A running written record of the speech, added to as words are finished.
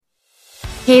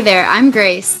Hey there, I'm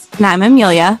Grace. And I'm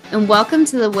Amelia. And welcome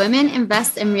to the Women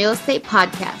Invest in Real Estate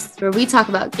podcast, where we talk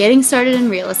about getting started in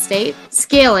real estate,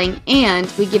 scaling,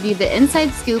 and we give you the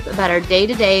inside scoop about our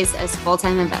day-to-days as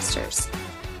full-time investors.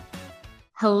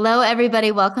 Hello,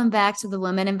 everybody. Welcome back to the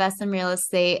Women Invest in Real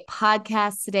Estate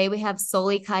podcast. Today, we have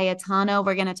Soli Cayetano.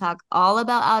 We're going to talk all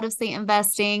about out-of-state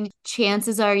investing.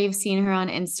 Chances are you've seen her on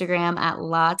Instagram at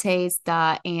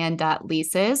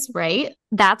lattes.and.leases, right?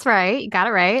 That's right. You got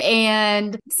it right.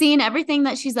 And seeing everything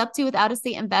that she's up to with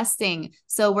out-of-state investing.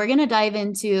 So we're going to dive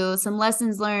into some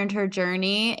lessons learned, her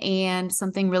journey, and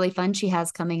something really fun she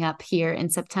has coming up here in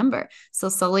September. So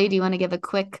Soli, do you want to give a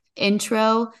quick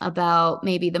intro about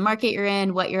maybe the market you're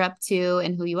in, what you're up to,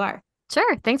 and who you are?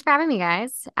 Sure. Thanks for having me,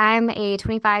 guys. I'm a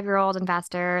 25-year-old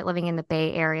investor living in the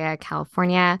Bay Area,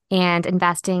 California, and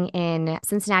investing in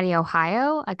Cincinnati,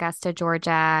 Ohio, Augusta,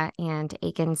 Georgia, and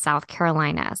Aiken, South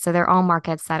Carolina. So they're all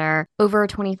markets that are over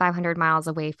 2,500 miles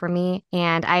away from me.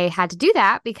 And I had to do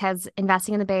that because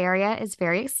investing in the Bay Area is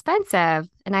very expensive.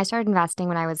 And I started investing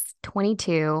when I was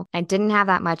 22. I didn't have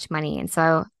that much money. And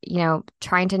so,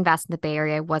 trying to invest in the Bay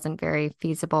Area wasn't very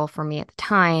feasible for me at the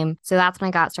time. So that's when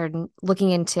I got started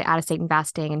looking into out-of-state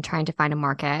investing and trying to find a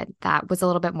market that was a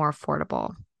little bit more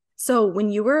affordable. So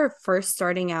when you were first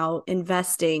starting out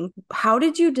investing, how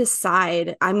did you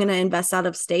decide I'm going to invest out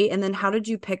of state? And then how did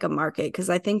you pick a market? Because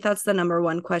I think that's the number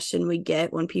one question we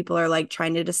get when people are like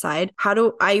trying to decide,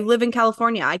 I live in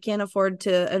California. I can't afford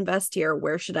to invest here.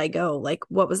 Where should I go? Like,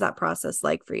 what was that process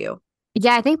like for you?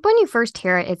 Yeah, I think when you first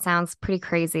hear it, it sounds pretty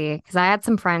crazy because I had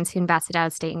some friends who invested out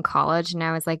of state in college and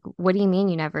I was like, what do you mean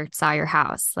you never saw your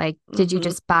house? Like, did you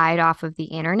just buy it off of the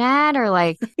internet or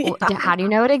like, how do you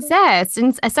know it exists?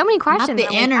 And so many questions. Not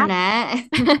the internet.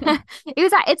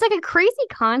 It's like a crazy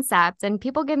concept and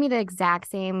people give me the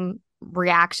exact same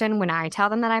reaction when I tell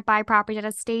them that I buy property out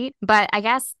of state. But I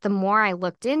guess the more I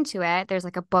looked into it, there's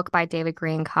like a book by David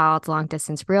Green called Long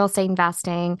Distance Real Estate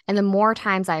Investing. And the more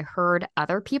times I heard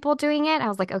other people doing it, I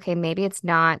was like, okay, maybe it's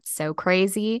not so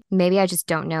crazy. Maybe I just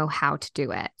don't know how to do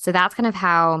it. So that's kind of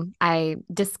how I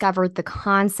discovered the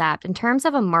concept. In terms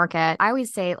of a market, I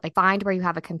always say like find where you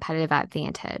have a competitive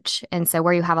advantage. And so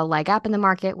where you have a leg up in the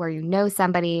market, where you know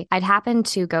somebody. I'd happened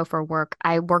to go for work.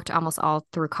 I worked almost all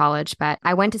through college, but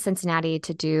I went to Cincinnati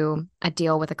to do a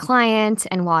deal with a client.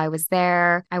 And while I was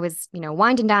there, I was,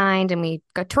 wined and dined and we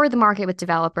toured the market with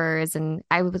developers and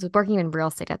I was working in real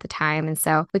estate at the time. And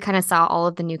so we kind of saw all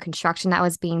of the new construction that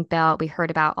was being built. We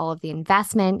heard about all of the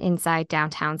investment inside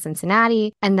downtown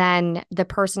Cincinnati. And then the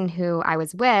person who I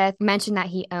was with mentioned that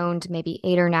he owned maybe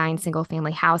 8 or 9 single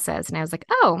family houses. And I was like,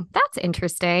 oh, that's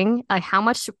interesting. Like, how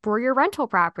much were your rental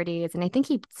properties? And I think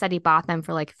he said he bought them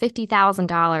for like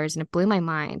 $50,000. And it blew my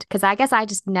mind because I guess I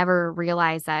just never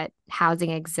realized that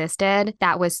housing existed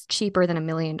that was cheaper than $1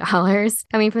 million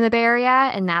coming from the Bay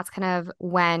Area. And that's kind of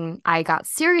when I got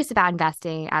serious about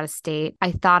investing out of state.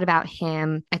 I thought about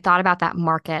him. I thought about that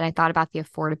market. I thought about the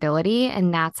affordability.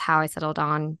 And that's how I settled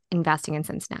on investing in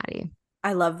Cincinnati.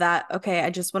 I love that. Okay,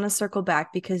 I just want to circle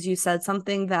back because you said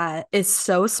something that is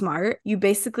so smart. You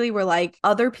basically were like,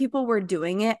 other people were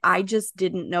doing it. I just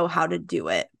didn't know how to do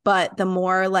it. But the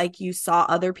more like you saw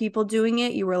other people doing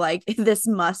it, you were like, this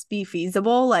must be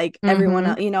feasible. Like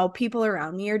everyone, people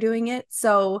around me are doing it.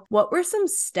 So what were some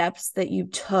steps that you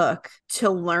took to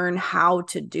learn how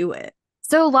to do it?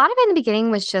 So a lot of it in the beginning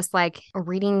was just like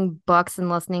reading books and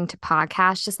listening to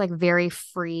podcasts, just like very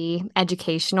free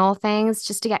educational things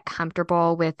just to get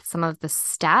comfortable with some of the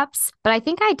steps. But I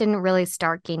think I didn't really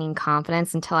start gaining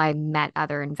confidence until I met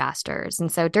other investors.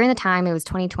 And so during the time, it was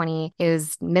 2020, it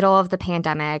was middle of the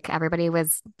pandemic. Everybody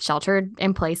was sheltered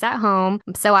in place at home.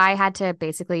 So I had to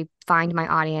basically find my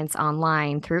audience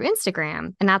online through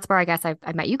Instagram. And that's where I guess I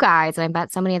met you guys and I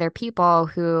met so many other people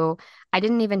who I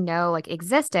didn't even know like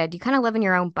existed. You kind of live in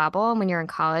your own bubble. And when you're in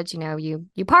college,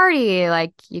 you party,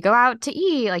 like you go out to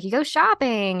eat, like you go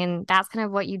shopping, and that's kind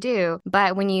of what you do.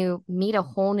 But when you meet a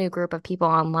whole new group of people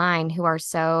online who are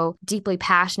so deeply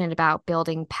passionate about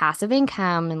building passive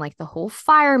income and like the whole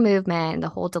FIRE movement and the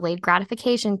whole delayed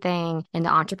gratification thing and the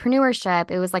entrepreneurship,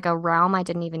 it was like a realm I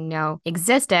didn't even know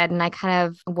existed. And I kind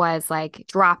of was like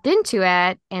dropped into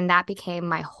it and that became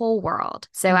my whole world.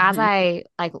 So as I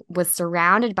like was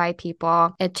surrounded by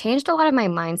people, it changed a lot of my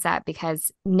mindset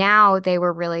because now they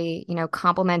were really,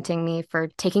 complimenting me for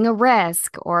taking a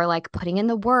risk or like putting in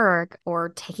the work or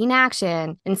taking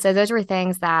action. And so those were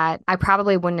things that I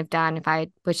probably wouldn't have done if I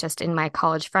was just in my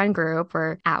college friend group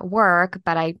or at work.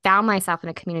 But I found myself in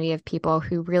a community of people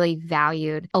who really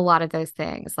valued a lot of those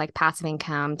things like passive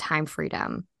income, time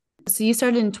freedom. So you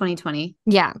started in 2020.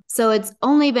 Yeah. So it's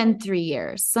only been 3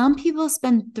 years. Some people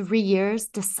spend 3 years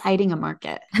deciding a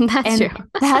market. That's And true.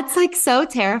 that's like so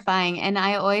terrifying. And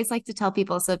I always like to tell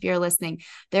people, so if you're listening,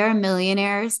 there are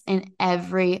millionaires in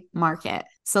every market.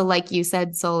 So like you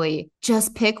said, Soli,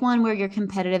 just pick one where your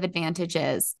competitive advantage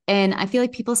is. And I feel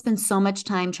like people spend so much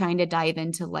time trying to dive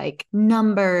into like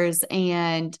numbers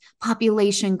and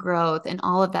population growth and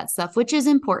all of that stuff, which is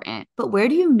important. But where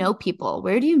do you know people?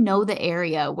 Where do you know the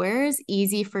area? Where is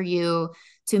easy for you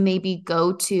to maybe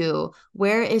go to?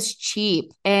 Where is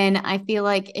cheap? And I feel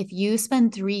like if you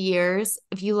spend 3 years,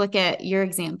 if you look at your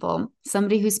example,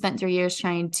 somebody who spent 3 years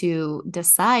trying to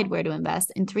decide where to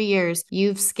invest, in 3 years,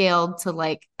 you've scaled to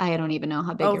like, I don't even know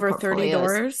how big Over your 30 portfolio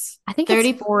is. doors. I think 30,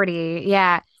 it's 40.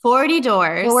 Yeah. 40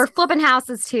 doors. Well, we're flipping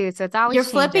houses too, so it's always You're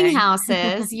flipping changing.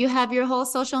 houses. You have your whole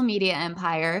social media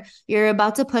empire. You're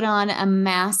about to put on a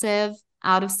massive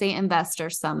out of state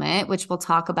investor summit, which we'll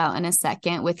talk about in a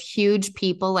second, with huge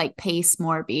people like Pace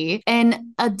Morby. And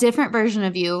a different version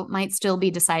of you might still be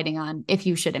deciding on if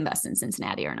you should invest in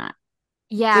Cincinnati or not,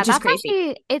 Yeah, which is that's crazy.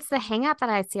 actually, it's the hang up that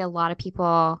I see a lot of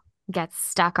people get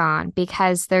stuck on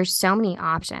because there's so many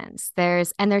options.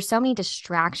 There's so many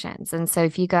distractions. And so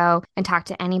if you go and talk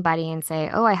to anybody and say,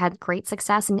 "Oh, I had great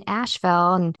success in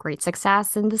Asheville and great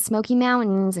success in the Smoky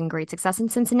Mountains and great success in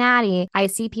Cincinnati," I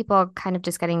see people kind of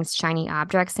just getting shiny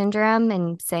object syndrome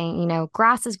and saying,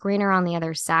 grass is greener on the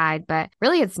other side, but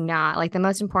really it's not. Like the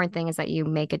most important thing is that you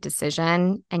make a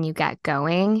decision and you get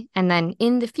going. And then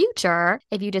in the future,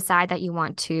 if you decide that you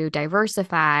want to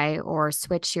diversify or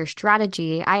switch your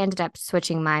strategy, I ended up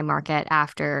switching my market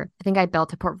after I think I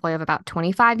built a portfolio of about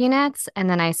 25 units. And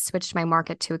then I switched my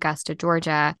market to Augusta,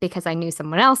 Georgia, because I knew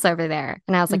someone else over there.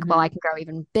 And I was like, well, I can grow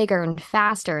even bigger and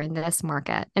faster in this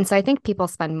market. And so I think people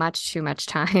spend much too much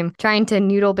time trying to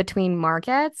noodle between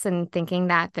markets and thinking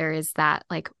that there is that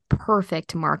like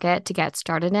perfect market to get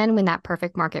started in when that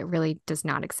perfect market really does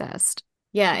not exist.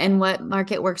 Yeah. And what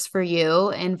market works for you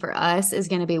and for us is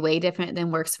going to be way different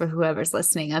than works for whoever's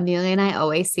listening. Amelia and I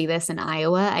always see this in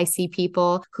Iowa. I see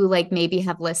people who like maybe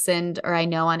have listened, or I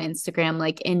know on Instagram,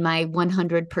 like in my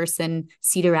 100-person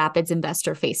Cedar Rapids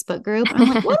investor Facebook group. And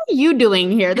I'm like, what are you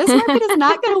doing here? This market is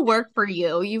not going to work for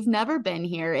you. You've never been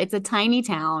here. It's a tiny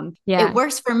town. Yeah. It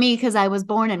works for me because I was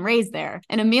born and raised there.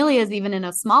 And Amelia is even in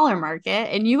a smaller market.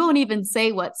 And you won't even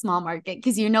say what small market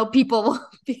because people will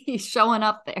be showing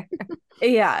up there.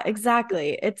 Yeah,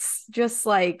 exactly. It's just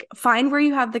like find where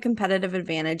you have the competitive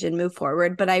advantage and move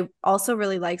forward. But I also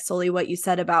really like, Soli, what you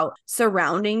said about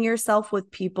surrounding yourself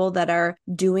with people that are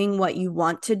doing what you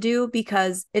want to do,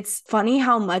 because it's funny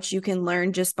how much you can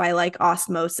learn just by like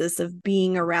osmosis of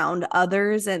being around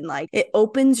others. And like it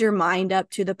opens your mind up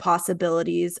to the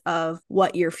possibilities of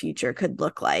what your future could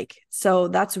look like. So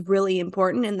that's really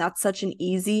important. And that's such an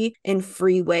easy and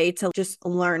free way to just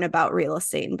learn about real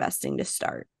estate investing to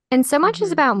start. And so much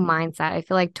is about mindset. I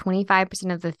feel like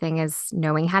 25% of the thing is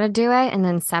knowing how to do it. And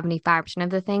then 75% of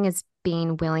the thing is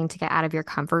being willing to get out of your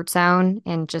comfort zone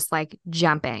and just like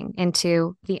jumping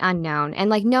into the unknown and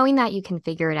like knowing that you can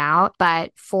figure it out. But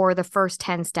for the first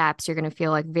 10 steps, you're going to feel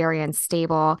like very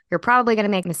unstable. You're probably going to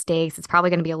make mistakes. It's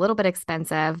probably going to be a little bit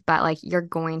expensive, but like you're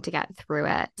going to get through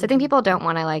it. So I think people don't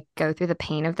want to like go through the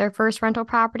pain of their first rental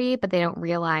property, but they don't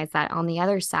realize that on the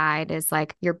other side is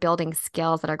like you're building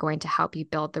skills that are going to help you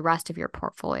build the rest of your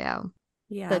portfolio.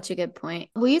 Yeah. Such a good point.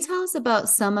 Will you tell us about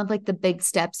some of like the big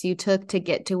steps you took to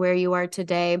get to where you are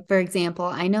today? For example,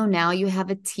 I know now you have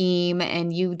a team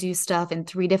and you do stuff in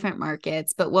 3 different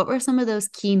markets, but what were some of those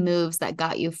key moves that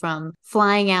got you from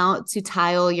flying out to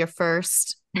tile your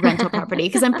first rental property?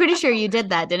 Because I'm pretty sure you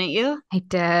did that, didn't you? I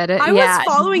did. I was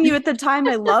following you at the time.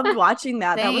 I loved watching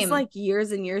that. Same. That was like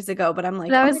years and years ago, but I'm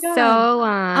like, that oh was my God. so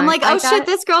long. I'm like, shit,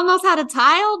 this girl knows how to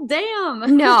tile?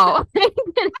 Damn. No.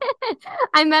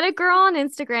 I met a girl on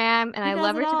Instagram and I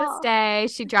love her to this day.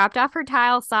 She dropped off her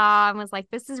tile saw and was like,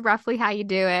 this is roughly how you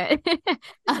do it.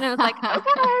 And I was like,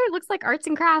 okay, looks like arts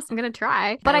and crafts. I'm going to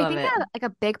try. But I think that like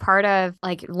a big part of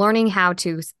like learning how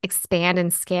to expand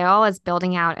and scale is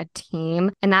building out a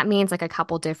team. And that means like a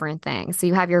couple different things. So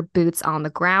you have your boots on the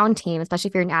ground team, especially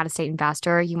if you're an out-of-state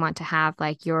investor. You want to have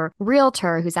like your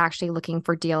realtor who's actually looking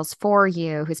for deals for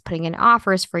you, who's putting in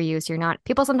offers for you. So you're not,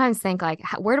 people sometimes think like,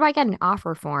 where do I get an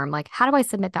offer form? Like, how do I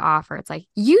submit the offer? It's like,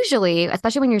 usually,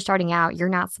 especially when you're starting out, you're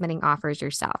not submitting offers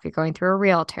yourself. You're going through a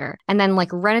realtor and then like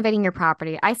renovating your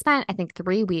property. I spent, I think,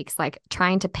 3 weeks like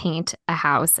trying to paint a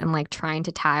house and like trying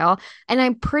to tile. And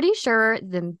I'm pretty sure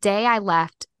the day I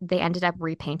left, they ended up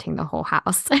repainting the whole house.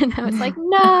 house. And I was like,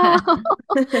 no,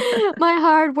 my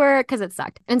hard work, because it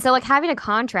sucked. And so like having a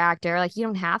contractor, like you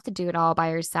don't have to do it all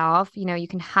by yourself. You know, you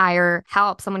can hire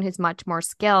help, someone who's much more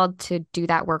skilled to do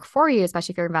that work for you,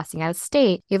 especially if you're investing out of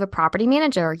state. You have a property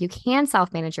manager. You can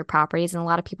self-manage your properties. And a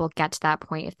lot of people get to that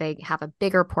point if they have a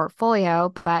bigger portfolio.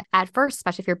 But at first,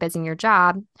 especially if you're busy in your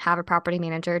job, have a property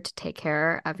manager to take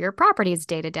care of your properties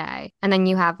day to day. And then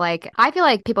you have like, I feel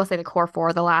like people say the core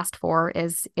four, the last four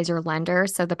is your lender.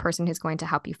 So the person who's going to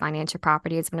help you finance your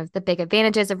properties. One of the big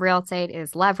advantages of real estate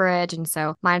is leverage. And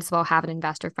so might as well have an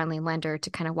investor-friendly lender to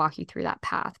kind of walk you through that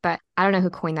path. But I don't know who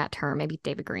coined that term, maybe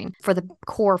David Green. For the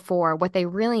core four, what they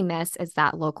really miss is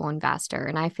that local investor.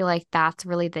 And I feel like that's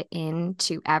really the in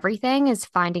to everything, is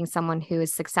finding someone who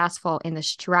is successful in the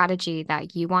strategy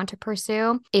that you want to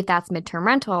pursue. If that's midterm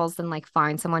rentals, then like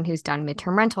find someone who's done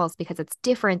midterm rentals, because it's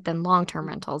different than long-term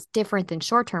rentals, different than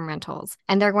short-term rentals.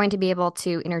 And they're going to be able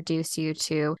to introduce you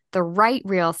to the right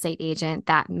real estate agent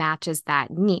that matches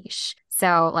that niche.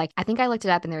 So like, I think I looked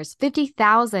it up and there's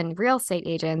 50,000 real estate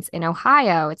agents in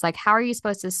Ohio. It's like, how are you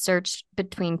supposed to search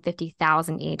between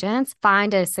 50,000 agents,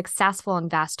 find a successful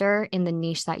investor in the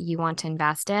niche that you want to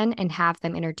invest in, and have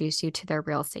them introduce you to their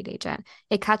real estate agent?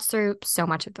 It cuts through so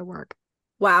much of the work.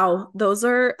 Wow, those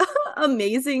are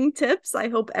amazing tips. I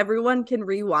hope everyone can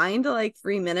rewind like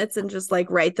 3 minutes and just like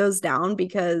write those down,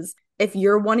 because if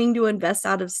you're wanting to invest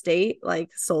out of state, like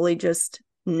Soli just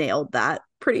nailed that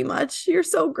pretty much. You're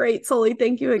so great, Soli.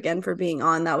 Thank you again for being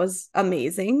on. That was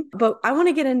amazing. But I want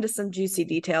to get into some juicy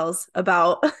details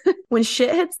about when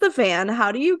shit hits the fan,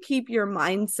 how do you keep your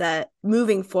mindset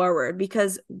moving forward?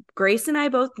 Because Grace and I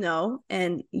both know,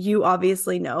 and you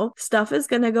obviously know, stuff is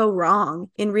going to go wrong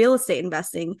in real estate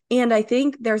investing. And I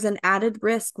think there's an added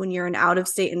risk when you're an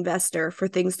out-of-state investor for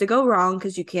things to go wrong,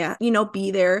 because you can't,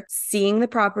 be there seeing the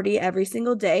property every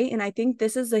single day. And I think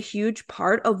this is a huge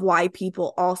part of why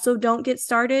people also don't get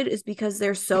started, is because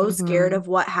they're so scared of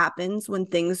what happens when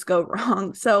things go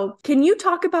wrong. So can you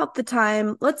talk about the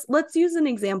time? Let's use an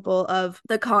example of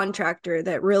the contractor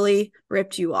that really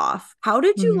ripped you off. How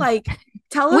did you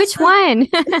tell us which one?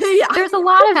 Yeah. There's a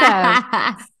lot of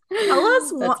those.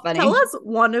 Tell us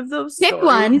one of those Pick stories.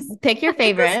 one. Pick your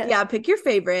favorite. Pick your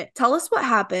favorite. Tell us what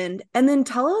happened, and then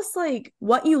tell us like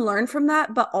what you learned from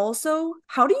that, but also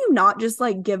how do you not just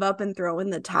like give up and throw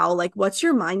in the towel? Like, what's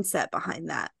your mindset behind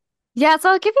that? Yeah, so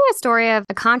I'll give you a story of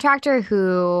a contractor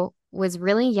who was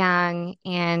really young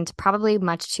and probably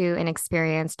much too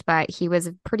inexperienced, but he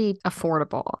was pretty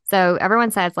affordable. So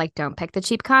everyone says, like, don't pick the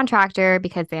cheap contractor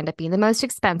because they end up being the most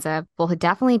expensive. Well, he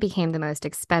definitely became the most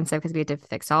expensive because we had to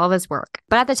fix all of his work.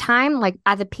 But at the time, like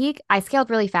at the peak, I scaled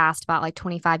really fast, about like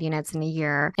 25 units in a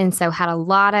year. And so had a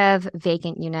lot of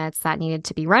vacant units that needed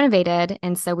to be renovated.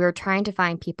 And so we were trying to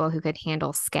find people who could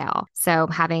handle scale. So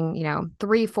having,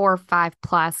 3, 4, 5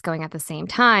 plus going at the same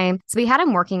time. So we had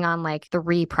him working on like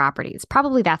 3 properties.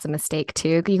 Probably that's a mistake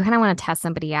too. You kind of want to test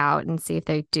somebody out and see if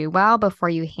they do well before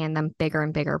you hand them bigger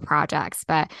and bigger projects.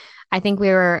 But I think we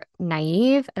were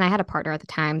naive, and I had a partner at the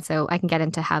time, so I can get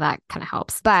into how that kind of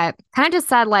helps. But kind of just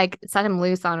set him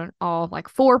loose on all like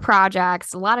 4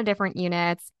 projects, a lot of different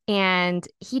units. And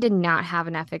he did not have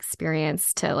enough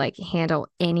experience to like handle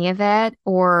any of it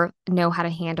or know how to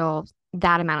handle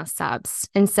that amount of subs.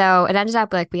 And so it ended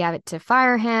up like we had to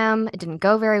fire him. It didn't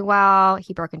go very well.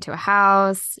 He broke into a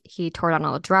house. He tore down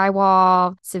all the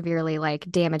drywall, severely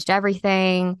like damaged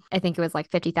everything. I think it was like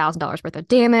 $50,000 worth of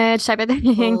damage type of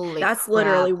thing. That's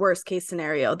literally worst case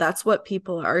scenario. That's what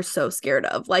people are so scared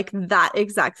of, like that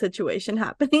exact situation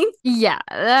happening. Yeah,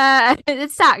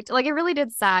 it sucked. Like it really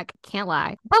did suck. Can't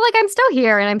lie. But like I'm still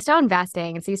here and I'm still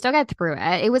investing. And so you still get through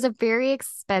it. It was a very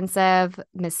expensive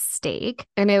mistake.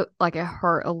 And it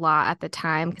hurt a lot at the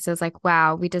time because it was like,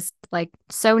 wow, we just like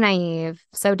so naive,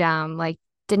 so dumb, like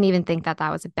didn't even think that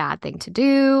was a bad thing to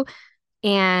do.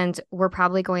 And we're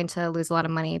probably going to lose a lot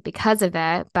of money because of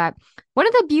it. But one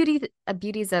of the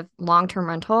beauties of long-term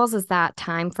rentals is that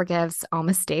time forgives all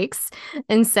mistakes.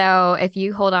 And so if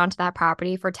you hold on to that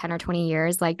property for 10 or 20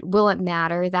 years, like, will it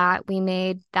matter that we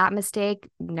made that mistake?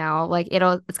 No, like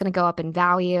it's going to go up in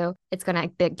value. It's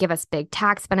going to give us big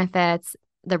tax benefits.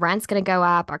 The rent's going to go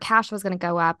up, our cash flow is going to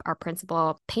go up, our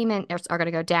principal payments are going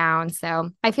to go down. So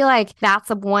I feel like that's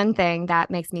the one thing that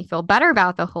makes me feel better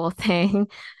about the whole thing.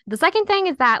 The second thing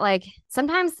is that like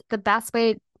sometimes the best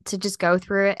way to just go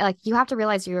through it, like you have to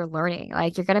realize you're learning,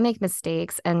 like you're going to make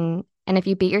mistakes. And if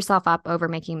you beat yourself up over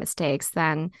making mistakes,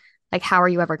 then like, how are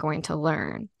you ever going to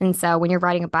learn? And so when you're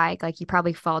riding a bike, like you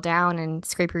probably fall down and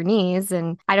scrape your knees.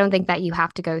 And I don't think that you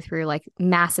have to go through like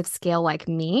massive scale like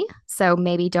me. So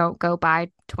maybe don't go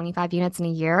buy 25 units in a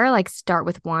year, like start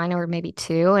with one or maybe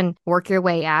two and work your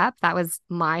way up. That was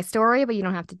my story, but you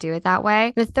don't have to do it that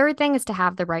way. The third thing is to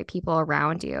have the right people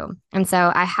around you. And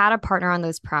so I had a partner on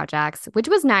those projects, which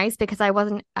was nice because I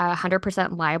wasn't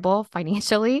 100% liable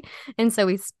financially. And so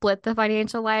we split the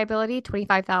financial liability.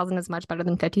 $25,000 is much better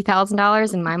than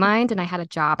 $50,000 in my mind. And I had a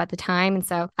job at the time. And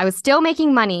so I was still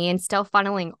making money and still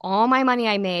funneling all my money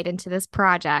I made into this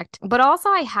project. But also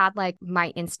I had like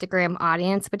my Instagram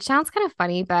audience, which sounds kind of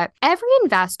funny, but every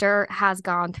investor has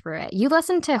gone through it. You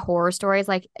listen to horror stories,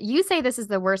 like you say this is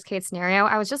the worst case scenario.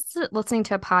 I was just listening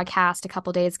to a podcast a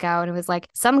couple days ago, and it was like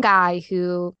some guy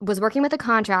who was working with a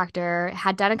contractor,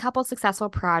 had done a couple successful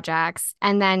projects,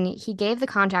 and then he gave the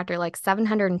contractor like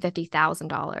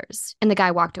 $750,000 and the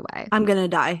guy walked away. I'm gonna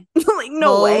die. Like,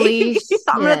 no way.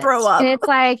 I'm gonna throw up. And it's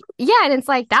like, yeah, and it's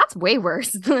like, that's way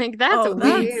worse. Like, that's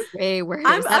way worse.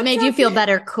 That made you feel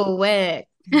better quick.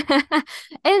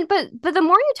 But the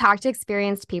more you talk to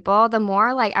experienced people, the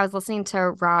more like I was listening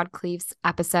to Rod Cleve's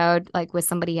episode like with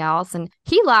somebody else, and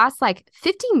he lost like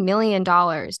 $50 million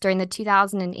during the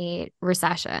 2008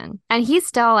 recession, and he's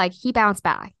still like he bounced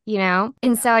back, you know?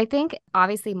 And so I think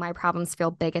obviously my problems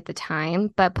feel big at the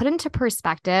time, but put into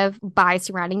perspective by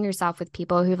surrounding yourself with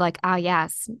people who've like, oh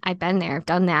yes, I've been there, I've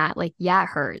done that. Like, yeah, it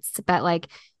hurts, but like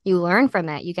you learn from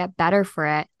it. You get better for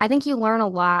it. I think you learn a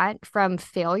lot from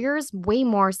failures, way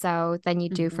more so than you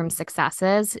do from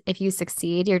successes. If you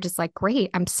succeed, you're just like,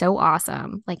 great, I'm so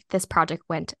awesome. Like this project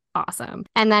went awesome.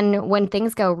 And then when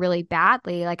things go really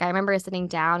badly, like I remember sitting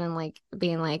down and like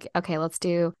being like, okay, let's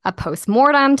do a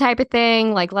post-mortem type of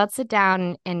thing. Like let's sit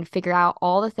down and figure out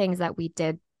all the things that we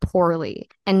did poorly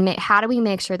and how do we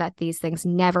make sure that these things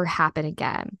never happen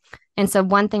again. And so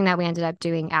one thing that we ended up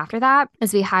doing after that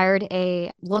is we hired a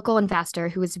local investor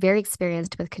who was very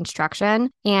experienced with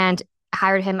construction and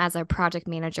hired him as a project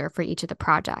manager for each of the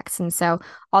projects. And so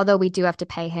although we do have to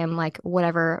pay him like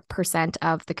whatever percent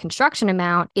of the construction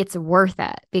amount, it's worth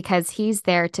it because he's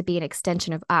there to be an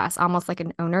extension of us, almost like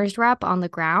an owner's rep on the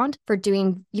ground for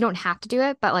doing, you don't have to do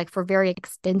it, but like for very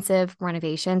extensive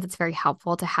renovations, it's very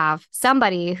helpful to have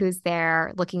somebody who's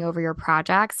there looking over your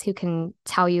projects who can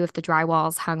tell you if the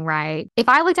drywall's hung right. If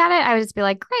I looked at it, I would just be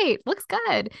like, great, looks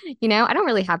good. You know, I don't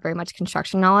really have very much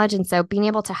construction knowledge. And so being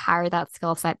able to hire that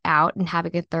skill set out and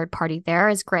having a third party there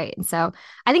is great. And so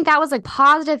I think that was a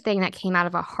positive thing that came out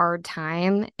of a hard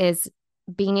time is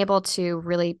being able to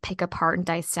really pick apart and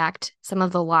dissect some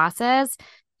of the losses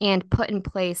and put in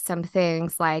place some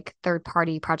things like third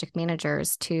party project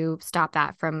managers to stop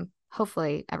that from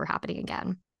hopefully ever happening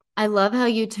again. I love how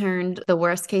you turned the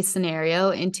worst case scenario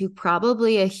into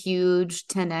probably a huge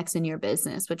 10x in your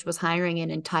business, which was hiring an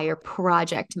entire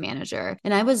project manager.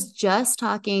 And I was just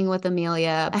talking with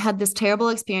Amelia. I had this terrible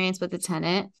experience with a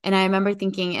tenant. And I remember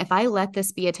thinking, if I let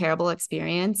this be a terrible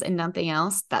experience and nothing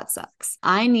else, that sucks.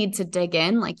 I need to dig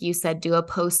in, like you said, do a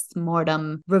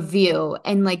post-mortem review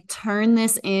and like turn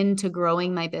this into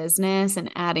growing my business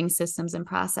and adding systems and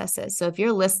processes. So if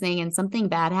you're listening and something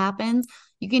bad happens,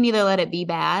 you can either let it be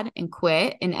bad and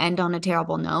quit and end on a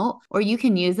terrible note, or you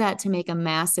can use that to make a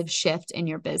massive shift in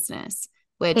your business.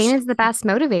 Which pain is the best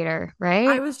motivator, right?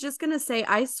 I was just going to say,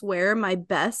 I swear my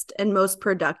best and most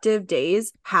productive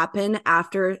days happen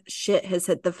after shit has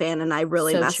hit the fan and I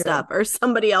really messed up or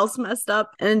somebody else messed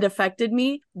up and it affected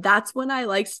me. That's when I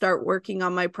like start working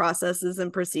on my processes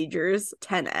and procedures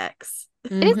 10x.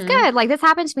 It's good. Like this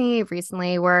happened to me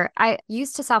recently where I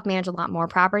used to self-manage a lot more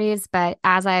properties, but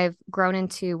as I've grown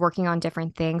into working on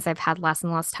different things, I've had less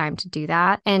and less time to do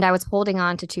that. And I was holding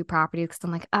on to 2 properties because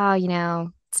I'm like, oh, you know,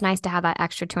 it's nice to have that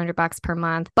extra $200 per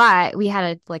month. But we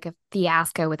had a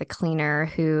fiasco with a cleaner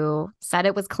who said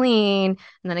it was clean.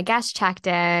 And then a guest checked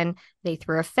in. They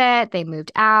threw a fit. They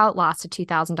moved out, lost a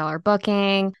 $2,000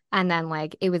 booking. And then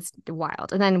like it was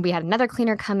wild. And then we had another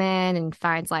cleaner come in and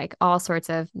finds like all sorts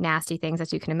of nasty things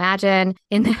as you can imagine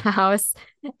in the house.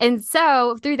 And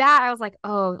so through that, I was like,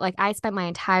 oh, like I spent my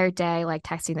entire day like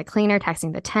texting the cleaner,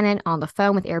 texting the tenant on the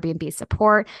phone with Airbnb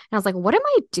support. And I was like, what am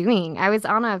I doing? I was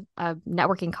on a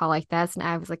networking call like this and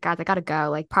I was like, guys, I got to go,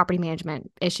 like property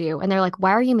management issue. And they're like,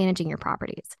 why are you managing your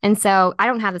properties? And so I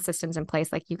don't have the systems in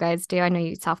place like you guys do. I know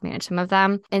you self-manage some of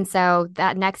them. And so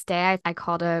that next day I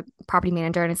called a property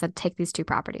manager and I said, take these 2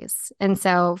 properties. And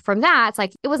so from that, it's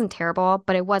like, it wasn't terrible,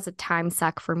 but it was a time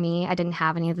suck for me. I didn't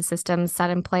have any of the systems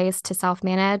set in place to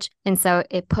self-manage. And so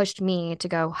it pushed me to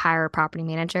go hire a property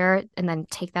manager and then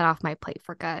take that off my plate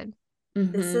for good.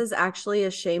 This is actually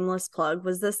a shameless plug.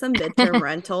 Was this a midterm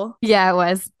rental? Yeah, it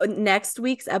was. Next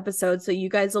week's episode, so you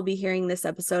guys will be hearing this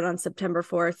episode on September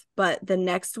 4th, but the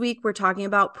next week we're talking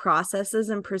about processes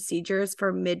and procedures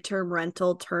for midterm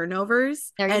rental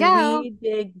turnovers. There you go. We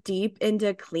dig deep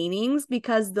into cleanings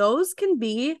because those can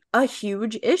be a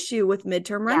huge issue with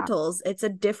midterm rentals. It's a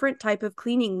different type of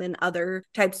cleaning than other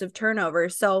types of turnover.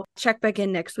 So check back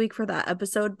in next week for that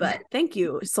episode. But thank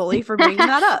you, Soli, for bringing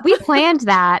that up. We planned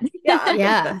that.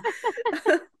 Yeah.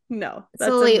 No.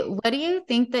 Soli, what do you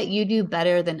think that you do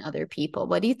better than other people?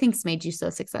 What do you think's made you so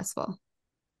successful?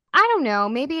 I don't know.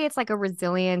 Maybe it's like a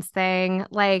resilience thing.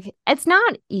 Like, it's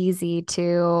not easy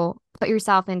to put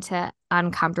yourself into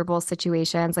uncomfortable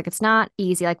situations. Like, it's not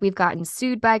easy. Like, we've gotten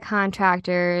sued by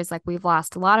contractors. Like, we've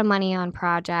lost a lot of money on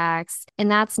projects.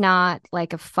 And that's not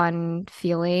like a fun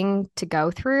feeling to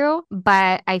go through.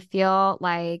 But I feel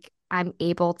like I'm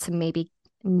able to maybe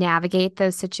navigate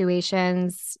those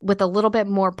situations with a little bit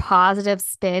more positive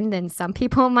spin than some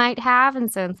people might have.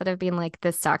 And so instead of being like,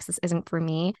 this sucks, this isn't for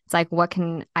me, it's like, what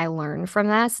can I learn from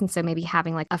this? And so maybe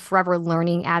having like a forever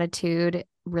learning attitude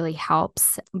really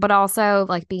helps, but also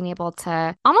like being able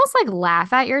to almost like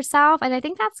laugh at yourself. And I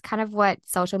think that's kind of what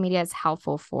social media is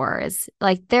helpful for, is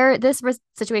like this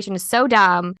situation is so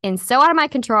dumb and so out of my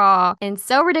control and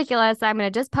so ridiculous that I'm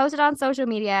going to just post it on social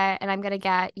media and I'm going to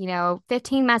get,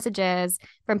 15 messages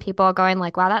from people going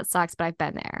like, wow, that sucks, but I've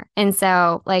been there. And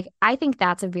so like, I think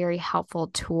that's a very helpful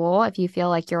tool if you feel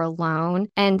like you're alone.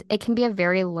 And it can be a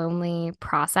very lonely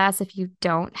process if you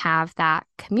don't have that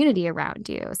community around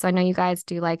you. So I know you guys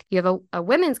do, like, you have a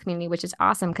women's community, which is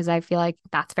awesome because I feel like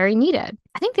that's very needed.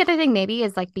 I think the other thing maybe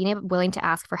is like being willing to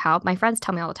ask for help. My friends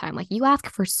tell me all the time, like, you ask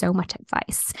for so much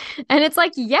advice. And it's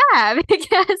like, yeah,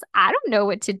 because I don't know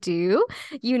what to do.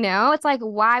 It's like,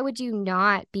 why would you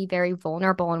not be very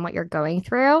vulnerable in what you're going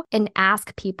through and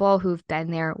ask people who've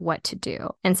been there what to do?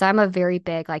 And so I'm a very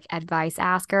big like advice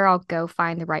asker. I'll go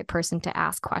find the right person to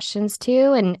ask questions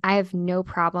to. And I have no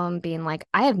problem being like,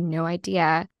 I have no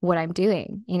idea what I'm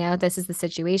doing. This is the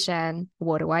situation.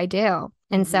 What do I do?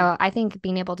 And so I think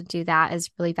being able to do that is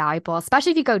really valuable,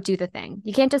 especially if you go do the thing.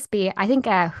 You can't just be, I think,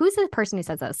 who's the person who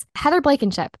says this? Heather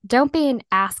Blankenship. Don't be an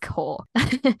asshole.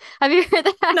 Have you heard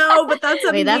that? No, but that's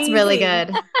amazing. Wait, that's really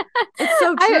good. It's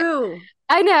so true.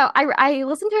 I know. I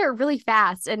listened to her really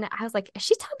fast and I was like, is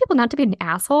she telling people not to be an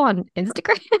asshole on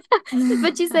Instagram?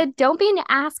 But she said, don't be an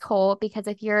asshole, because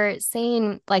if you're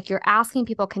saying, like, you're asking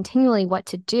people continually what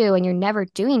to do and you're never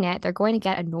doing it, they're going to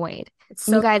get annoyed. It's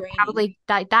and so you guys draining. probably,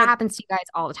 that happens to you guys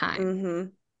all the time. Mm-hmm.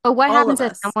 But what All happens of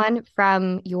if us. someone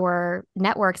from your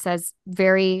network says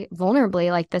very vulnerably,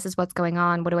 like, this is what's going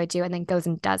on, what do I do? And then goes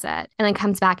and does it. And then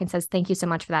comes back and says, thank you so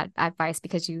much for that advice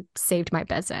because you saved my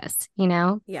business,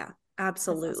 Yeah.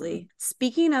 Absolutely. Awesome.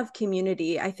 Speaking of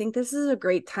community, I think this is a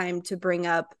great time to bring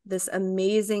up this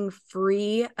amazing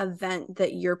free event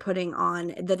that you're putting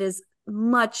on that is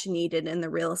much needed in the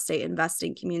real estate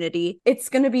investing community. It's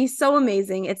going to be so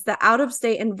amazing. It's the Out of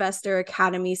State Investor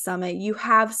Academy Summit. You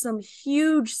have some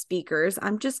huge speakers.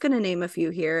 I'm just going to name a few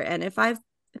here. And if I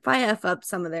F up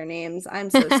some of their names,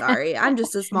 I'm so sorry. I'm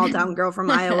just a small town girl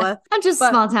from Iowa. I'm just a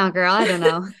small town girl. I don't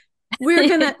know.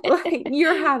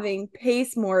 You're having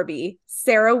Pace Morby,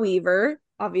 Sarah Weaver.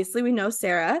 Obviously, we know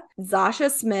Sarah.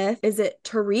 Zasha Smith. Is it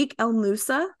Tariq El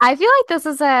Musa? I feel like this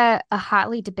is a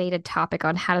hotly debated topic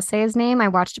on how to say his name. I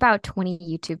watched about 20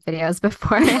 YouTube videos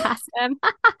before I asked him.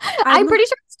 I'm pretty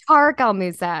sure it's Tariq El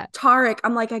Musa. Tariq.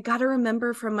 I'm like, I got to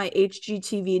remember from my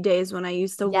HGTV days when I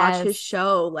used to watch his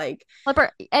show. Like, Flipper.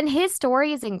 And his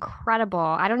story is incredible.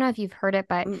 I don't know if you've heard it,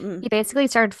 but he basically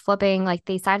started flipping. Like,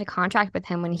 they signed a contract with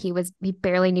him when he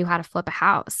barely knew how to flip a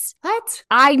house. What?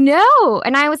 I know.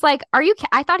 And I was like,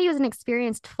 I thought he was an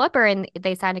experienced flipper and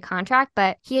they signed a contract,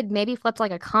 but he had maybe flipped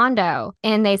like a condo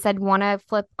and they said, want to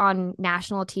flip on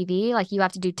national TV? Like, you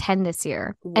have to do 10 this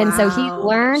year. Wow. And so he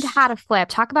learned how to flip.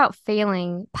 Talk about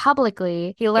failing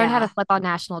publicly. He learned how to flip on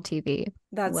national TV.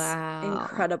 That's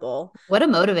incredible. What a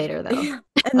motivator, though.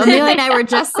 Amelia and I were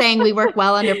just saying we work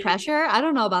well under pressure. I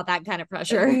don't know about that kind of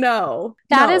pressure. No.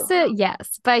 That is it.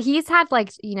 Yes. But he's had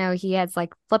he has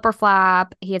like Flipper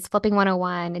Flop, he has Flipping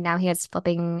 101, and now he has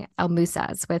Flipping El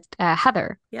Musas with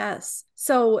Heather. Yes.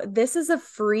 So this is a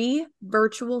free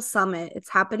virtual summit. It's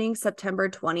happening September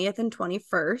 20th and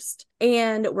 21st.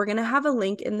 And we're going to have a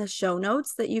link in the show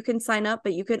notes that you can sign up,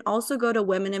 but you can also go to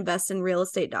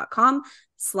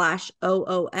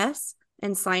womeninvestinrealestate.com/OOS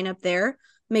and sign up there.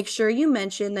 Make sure you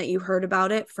mention that you heard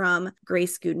about it from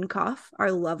Grace Gudenkoff,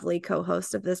 our lovely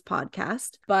co-host of this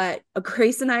podcast. But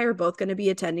Grace and I are both going to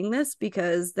be attending this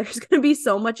because there's going to be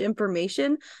so much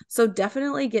information. So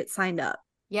definitely get signed up.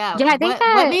 Yeah. Yeah, I think What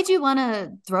that made you want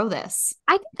to throw this?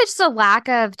 I think there's just a lack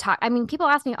of talk. I mean, people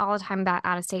ask me all the time about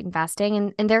out of state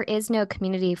investing, and there is no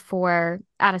community for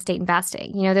out of state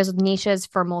investing. You know, there's niches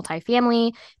for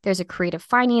multifamily, there's a creative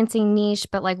financing niche,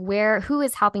 but like who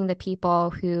is helping the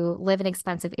people who live in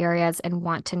expensive areas and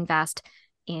want to invest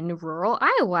in rural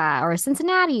Iowa or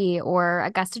Cincinnati or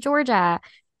Augusta, Georgia?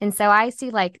 And so I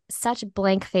see like such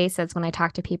blank faces when I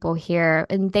talk to people here,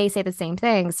 and they say the same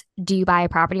things. Do you buy a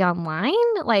property online?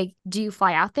 Like, do you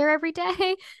fly out there every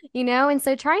day? You know, and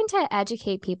so trying to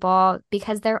educate people,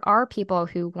 because there are people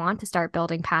who want to start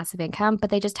building passive income,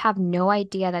 but they just have no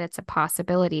idea that it's a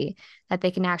possibility, that they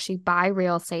can actually buy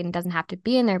real estate and doesn't have to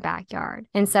be in their backyard.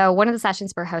 And so one of the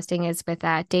sessions we're hosting is with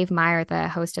Dave WIIRE, the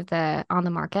host of the On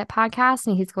the Market podcast,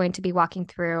 and he's going to be walking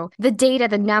through the data,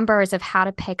 the numbers of how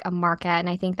to pick a market. And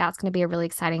I think that's going to be a really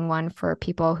exciting one for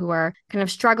people who are kind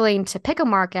of struggling to pick a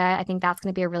market. I think that's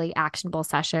going to be a really actionable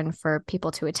session for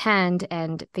people to attend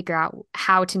and figure out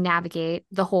how to navigate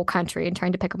the whole country and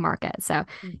trying to pick a market. So,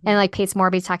 and like Pace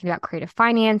Morby's talking about creative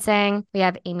financing. We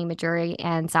have Amy Majuri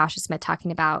and Sasha Smith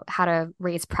talking about how to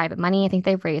raise private money. I think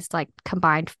they've raised like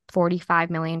combined $45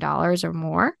 million or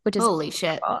more, which is holy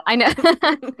shit. I know.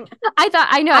 I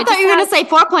thought you were going to say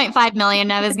 4.5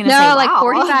 million. I was going to say, no, like wow.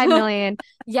 45 million.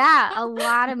 Yeah, a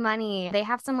lot of money. They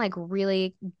have some like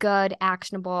really good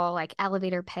actionable like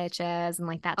elevator pitches and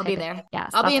like that. I'll be there.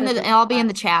 Yes, I'll be in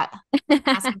the chat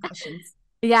asking questions.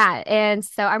 Yeah, and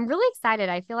so I'm really excited.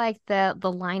 I feel like the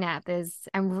lineup is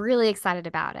I'm really excited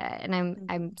about it. And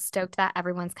I'm stoked that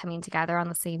everyone's coming together on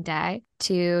the same day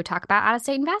to talk about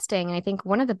out-of-state investing. And I think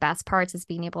one of the best parts is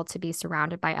being able to be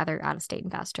surrounded by other out-of-state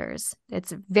investors.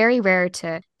 It's very rare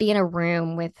to be in a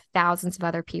room with thousands of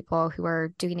other people who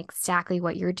are doing exactly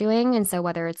what you're doing. And so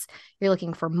whether it's you're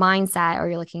looking for mindset or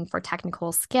you're looking for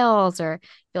technical skills or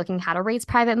you're looking how to raise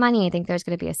private money, I think there's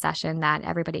going to be a session that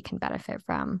everybody can benefit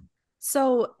from.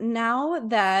 So now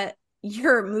that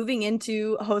you're moving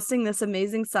into hosting this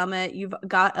amazing summit, you've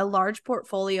got a large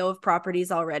portfolio of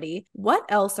properties already. What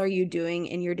else are you doing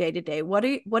in your day-to-day? What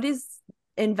is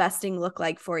investing look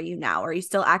like for you now? Are you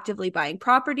still actively buying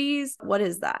properties? What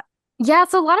is that? Yeah,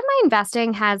 so a lot of my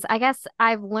investing I guess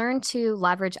I've learned to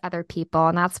leverage other people,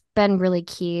 and that's been really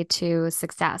key to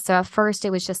success. So at first, it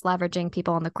was just leveraging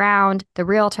people on the ground, the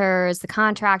realtors, the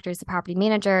contractors, the property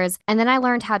managers. And then I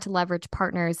learned how to leverage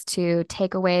partners to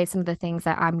take away some of the things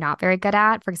that I'm not very good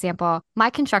at. For example, my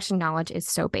construction knowledge is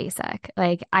so basic.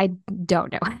 Like, I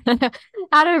don't know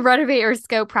how to renovate or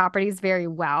scope properties very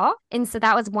well. And so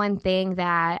that was one thing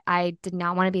that I did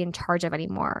not want to be in charge of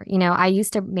anymore. You know, I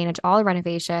used to manage all the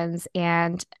renovations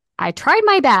and I tried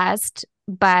my best,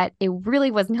 but it really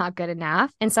was not good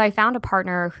enough. And so I found a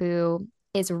partner who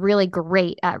is really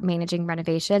great at managing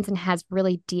renovations and has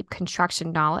really deep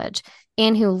construction knowledge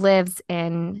and who lives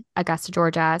in Augusta,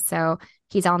 Georgia. So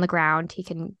he's on the ground. He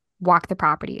can walk the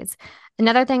properties.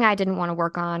 Another thing I didn't want to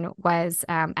work on was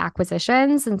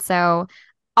acquisitions. And so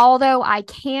although I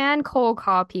can cold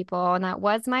call people, and that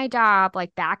was my job,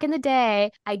 like back in the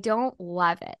day, I don't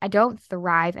love it. I don't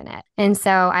thrive in it. And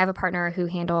so I have a partner who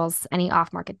handles any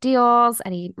off-market deals,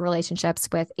 any relationships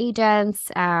with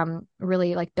agents,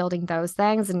 really like building those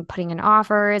things and putting in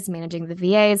offers, managing the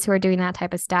VAs who are doing that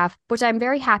type of stuff, which I'm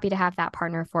very happy to have that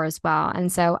partner for as well.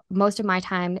 And so most of my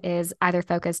time is either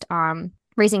focused on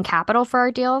raising capital for our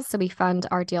deals. So we fund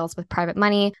our deals with private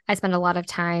money. I spend a lot of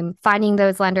time finding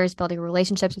those lenders, building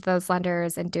relationships with those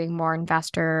lenders, and doing more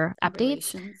investor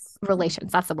updates.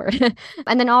 Relations, that's the word.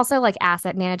 And then also like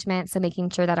asset management. So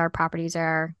making sure that our properties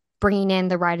are bringing in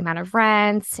the right amount of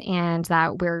rents and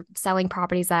that we're selling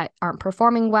properties that aren't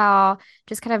performing well,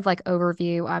 just kind of like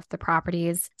overview of the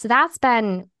properties. So that's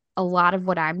been a lot of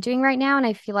what I'm doing right now. And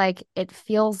I feel like it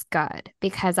feels good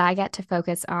because I get to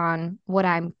focus on what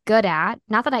I'm good at.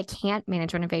 Not that I can't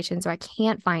manage renovations or I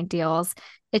can't find deals.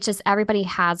 It's just everybody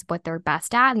has what they're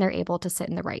best at and they're able to sit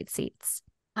in the right seats.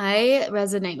 I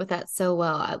resonate with that so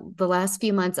well. The last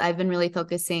few months, I've been really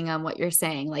focusing on what you're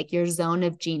saying, like your zone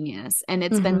of genius. And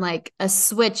it's been like a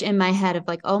switch in my head of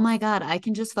like, oh my God, I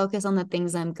can just focus on the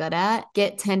things I'm good at,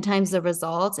 get 10 times the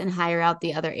results and hire out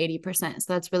the other 80%.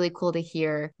 So that's really cool to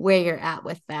hear where you're at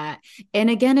with that. And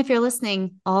again, if you're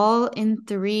listening, all in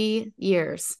 3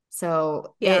 years.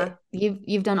 So yeah,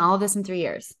 you've done all of this in 3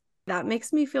 years. That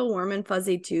makes me feel warm and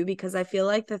fuzzy too, because I feel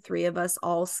like the three of us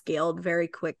all scaled very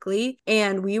quickly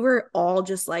and we were all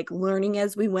just like learning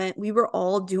as we went. We were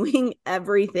all doing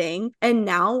everything. And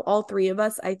now all three of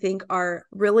us, I think, are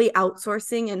really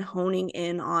outsourcing and honing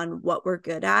in on what we're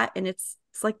good at. And it's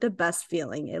like the best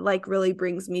feeling. It like really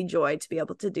brings me joy to be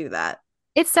able to do that.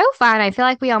 It's so fun. I feel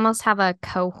like we almost have a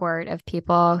cohort of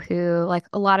people who, like,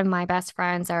 a lot of my best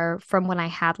friends are from when I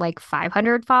had like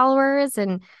 500 followers.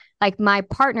 And like my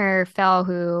partner, Phil,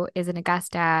 who is in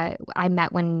Augusta, I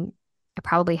met when I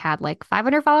probably had like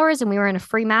 500 followers and we were in a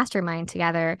free mastermind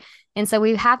together. And so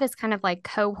we have this kind of like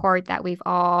cohort that we've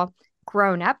all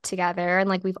grown up together and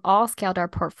like we've all scaled our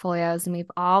portfolios and we've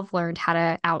all learned how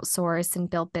to outsource and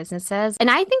build businesses. And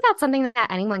I think that's something that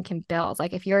anyone can build.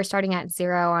 Like if you're starting at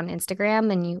zero on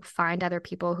Instagram and you find other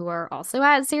people who are also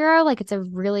at zero, like it's a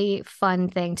really fun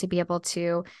thing to be able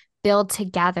to build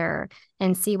together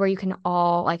and see where you can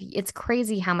all like it's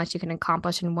crazy how much you can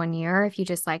accomplish in 1 year if you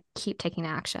just like keep taking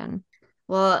action.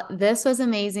 Well, this was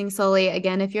amazing, Soli.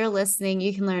 Again, if you're listening,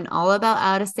 you can learn all about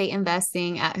out-of-state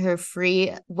investing at her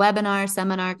free webinar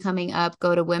seminar coming up.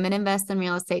 Go to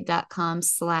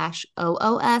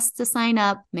womeninvestinrealestate.com/OOS to sign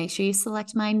up. Make sure you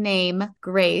select my name,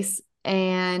 Grace,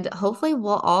 and hopefully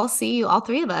we'll all see you, all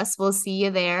three of us will see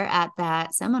you there at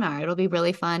that seminar. It'll be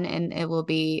really fun and it will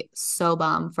be so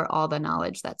bomb for all the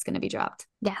knowledge that's going to be dropped.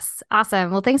 Yes.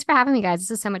 Awesome. Well, thanks for having me, guys. This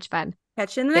was so much fun.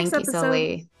 Catch you in the next Thank you, episode.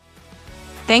 Soli.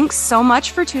 Thanks so much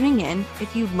for tuning in.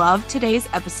 If you loved today's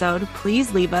episode,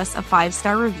 please leave us a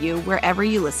 5-star review wherever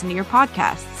you listen to your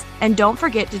podcasts. And don't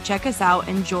forget to check us out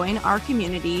and join our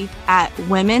community at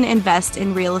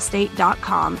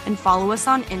womeninvestinrealestate.com and follow us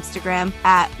on Instagram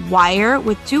at WIIRE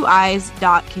with 2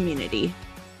 eyes.community.